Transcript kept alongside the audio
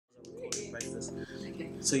like this. Okay.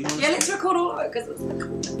 So you want? Yeah, let's record all of it because it's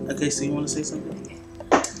cool. Okay, so you want to say something? Okay.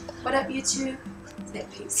 What up, YouTube?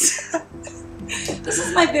 That piece. This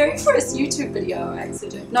is my very first YouTube video,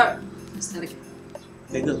 actually. No, it's not again.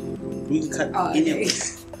 Okay, good. We can cut any of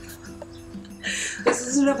this. This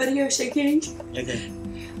isn't a video shaking. Okay.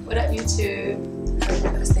 What up, YouTube? I'm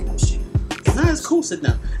not gonna stand up straight. No, it's cool. Sit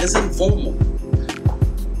down. It's informal.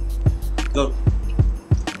 Go.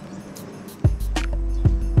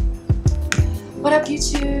 What up,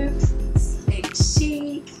 YouTube? Stay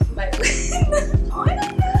chic. I don't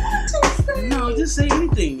know. No, just say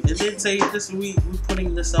anything. And then say this. We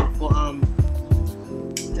putting this up for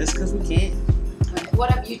just because we can.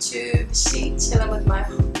 What up, YouTube? Chic, chilling with my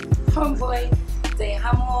homeboy, Dei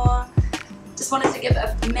Hamo. Just wanted to give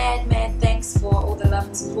a mad thanks for all the love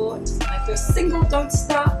and support. My first single, Don't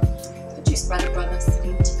Stop, produced by the brothers.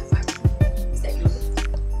 Is that yours?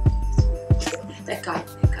 That guy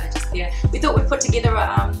just there. We thought we'd put together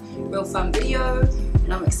a real fun video,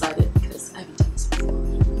 and I'm excited because I haven't done this before.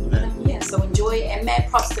 But, yeah, so enjoy, and mad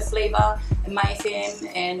props to Flavor and My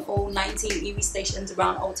FM and all 19 EV stations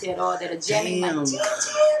around Aotearoa that are jamming my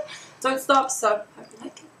Don't Stop. So hope you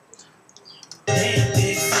like it.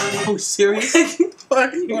 Oh, serious?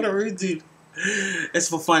 What a rude dude. It's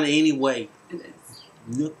for fun anyway. It is.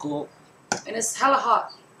 Look up. And it's hella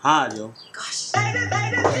hot. Hard, yo. Gosh. Don't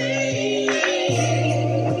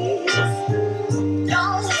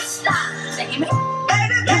stop. Is that you,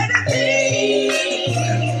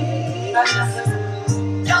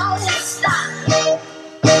 Don't stop.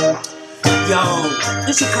 Yo,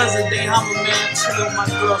 this your cousin Dei Hamo, man. Chillin' with my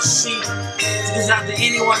girl She. Because out there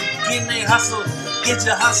anyone getting their hustle, get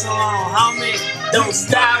your hustle on, homie. Don't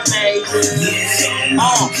stop, baby. Yeah, you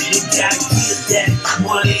gotta get that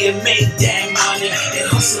money and make that money. And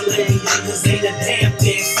hustle every day, cause ain't a damn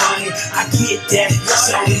thing funny. I get that,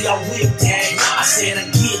 show me I whip that. I said I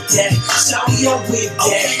get that, show me I whip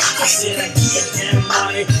that. I said I get that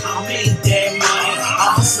money, I make that money.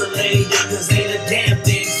 I hustle every day, cause ain't a damn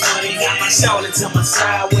thing funny. Got my shoulder to my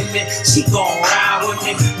side with me, she gon' ride with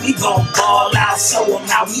me. We gon' ball out, show them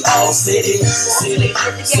how we all sit it. Sit it,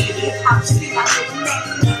 sit it.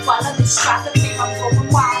 While others try to think I'm going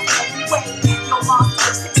wild every way. Your mom's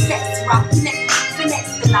first success, rocking it,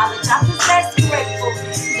 finesse the knowledge I possess. Grateful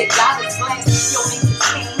that God is blessed. Your name is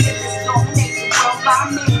king, and this dominate the world by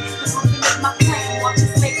me. The movement of my plan, watch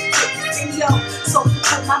us make it take this video. So to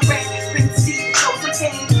pull my brand, bring see the chosen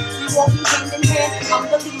king. We walking hand in hand,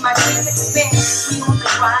 humbly my dreams expand. We on the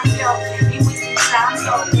grind, yo, ain't wasting time,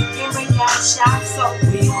 yo. Can't bring out shine, so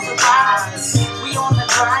we on the rise. We on the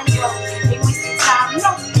grind, yo, ain't wasting time,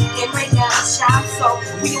 no. Can't bring out shine, so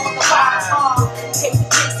we on the rise. Take the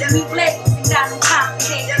chase and we blaze. We got no time to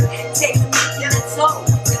hate. Take the making it so.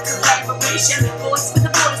 The collaboration, voice with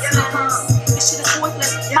the voiceless. This shit is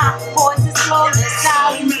pointless. My voice is flawless.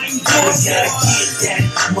 You gotta get that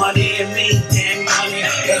money and make that money.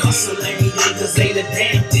 And hustle every day, cause ain't a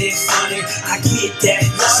damn thing funny. I get that,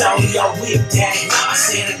 show me I whip that. I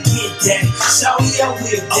said I get that, show me I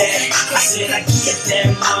whip that. I said I get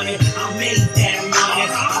that money, I make that money.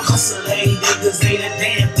 I hustle every day, cause ain't a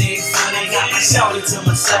damn thing funny. Got my shorty to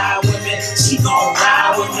my side with me, she gon'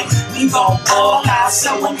 ride with me. We gon' ball out,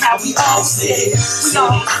 showing how we all sit. We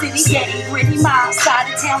all city gang, gritty mile,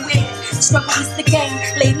 side of town with it. Struggle is the game,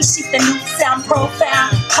 lady sheep the new sound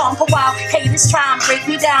profound. Conquer wild, haters try and break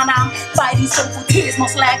me down. I'm fighting soulful tears,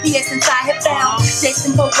 most likely since I have found.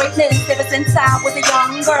 Destined for greatness ever since I was a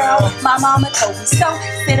young girl. My mama told me so,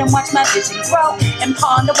 sit and watch my vision grow. And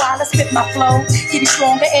ponder while I spit my flow, getting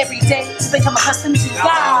stronger every day to become accustomed to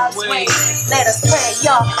God's way. Let us pray,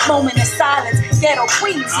 y'all, moment of silence, ghetto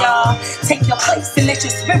queens, y'all. Take your place and let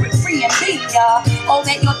your spirit free and be, y'all. All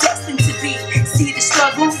that you're destined to be. See the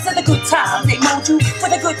struggles of the good times. They mold you for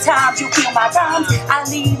the good times. You feel my rhymes. I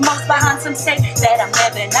leave most behind. Some say that I'm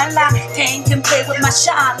living a lie. Can't compare with my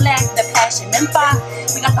shine. Lack the passion and fire.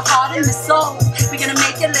 We got the heart and the soul. We're gonna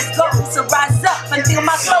make it, let's go. So rise up and feel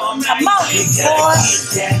my flow. Come on, you boy. gotta get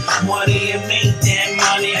that money and make that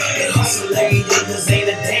money. And hustle every day, cause ain't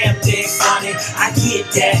a damn thing funny. I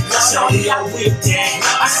get that, show me I whip that.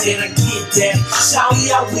 I said I get that, show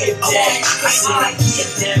me I whip that. I said I get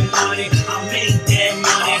that money, I make that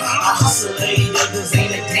money. I hustle every day, cause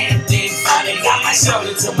ain't a damn thing funny. Got my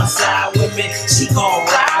shoulder to my side with me, she gon'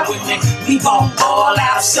 ride with me. We gon' ball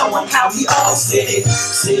out, show 'em how we all sit it,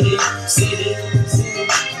 sit it, sit it, sit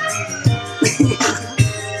it.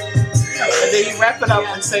 And then you wrap it up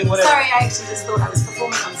and say whatever. Sorry, I actually just thought I was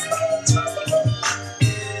performing on stage for a second.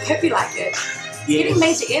 Hope you like it. Yes. Getting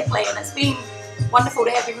major airplay, and it's been wonderful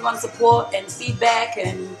to have everyone's support and feedback,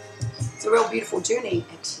 and it's a real beautiful journey,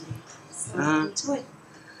 actually. So enjoy it.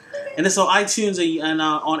 And it's on iTunes and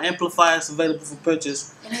on Amplify. It's available for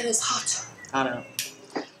purchase. And it is hot. I don't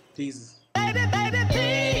know. Jesus.